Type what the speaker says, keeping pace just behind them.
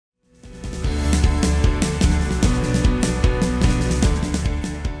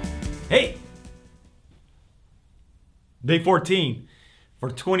Day 14 for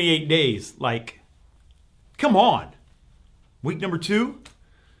 28 days. Like, come on. Week number 2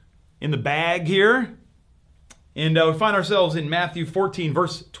 in the bag here. And we find ourselves in Matthew 14,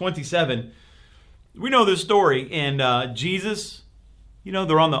 verse 27. We know this story. And Jesus,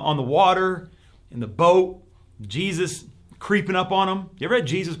 they're on the water, in the boat. Jesus creeping up on them. You ever had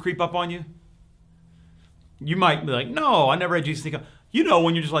Jesus creep up on you? You might be like, no, I never had Jesus sneak up.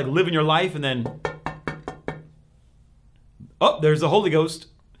 When you're just like living your life and then, oh, there's the Holy Ghost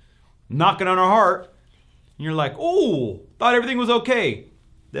knocking on our heart. And you're like, oh, thought everything was okay.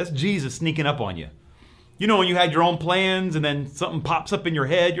 That's Jesus sneaking up on you. When you had your own plans and then something pops up in your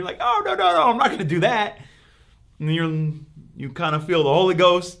head, you're like, oh, no, I'm not going to do that. And then you kind of feel the Holy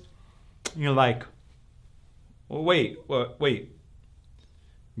Ghost. And you're like, well, wait.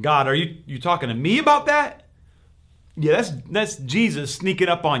 God, are you talking to me about that? Yeah, that's Jesus sneaking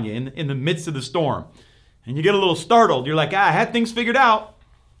up on you in the midst of the storm. And you get a little startled. You're like, I had things figured out.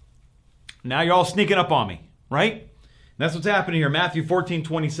 Now you're all sneaking up on me, right? And that's what's happening here. Matthew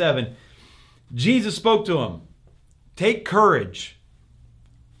 14:27. Jesus spoke to him. Take courage.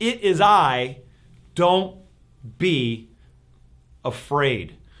 It is I. Don't be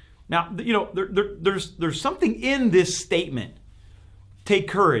afraid. Now, there's something in this statement. Take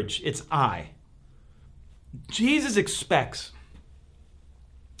courage. It's I. Jesus expects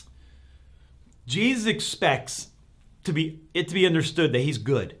to be understood that he's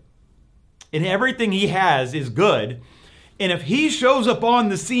good. And everything he has is good. And if he shows up on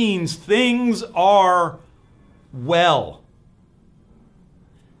the scenes, things are well.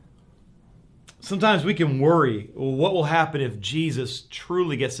 Sometimes we can worry, well, what will happen if Jesus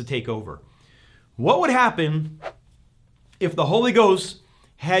truly gets to take over? What would happen if the Holy Ghost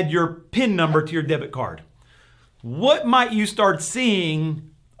had your PIN number to your debit card? What might you start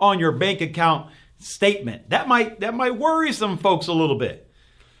seeing on your bank account statement? That might worry some folks a little bit.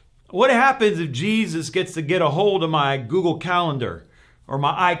 What happens if Jesus gets to get a hold of my Google Calendar or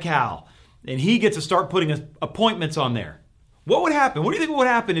my iCal and he gets to start putting appointments on there? What would happen? What do you think would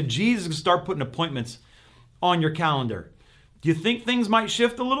happen if Jesus could start putting appointments on your calendar? Do you think things might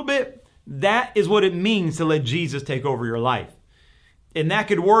shift a little bit? That is what it means to let Jesus take over your life. And that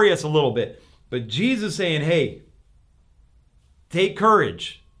could worry us a little bit. But Jesus saying, hey, take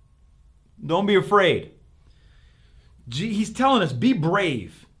courage. Don't be afraid. He's telling us, be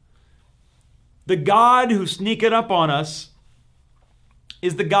brave. The God who's sneaking up on us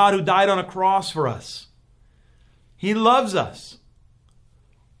is the God who died on a cross for us. He loves us.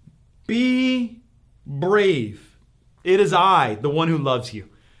 Be brave. It is I, the one who loves you.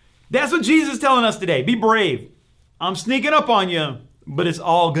 That's what Jesus is telling us today. Be brave. I'm sneaking up on you, but it's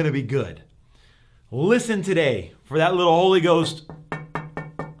all going to be good. Listen today for that little Holy Ghost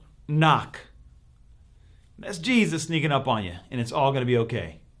knock. That's Jesus sneaking up on you, and it's all going to be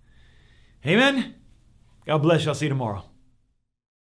okay. Amen? God bless you. I'll see you tomorrow.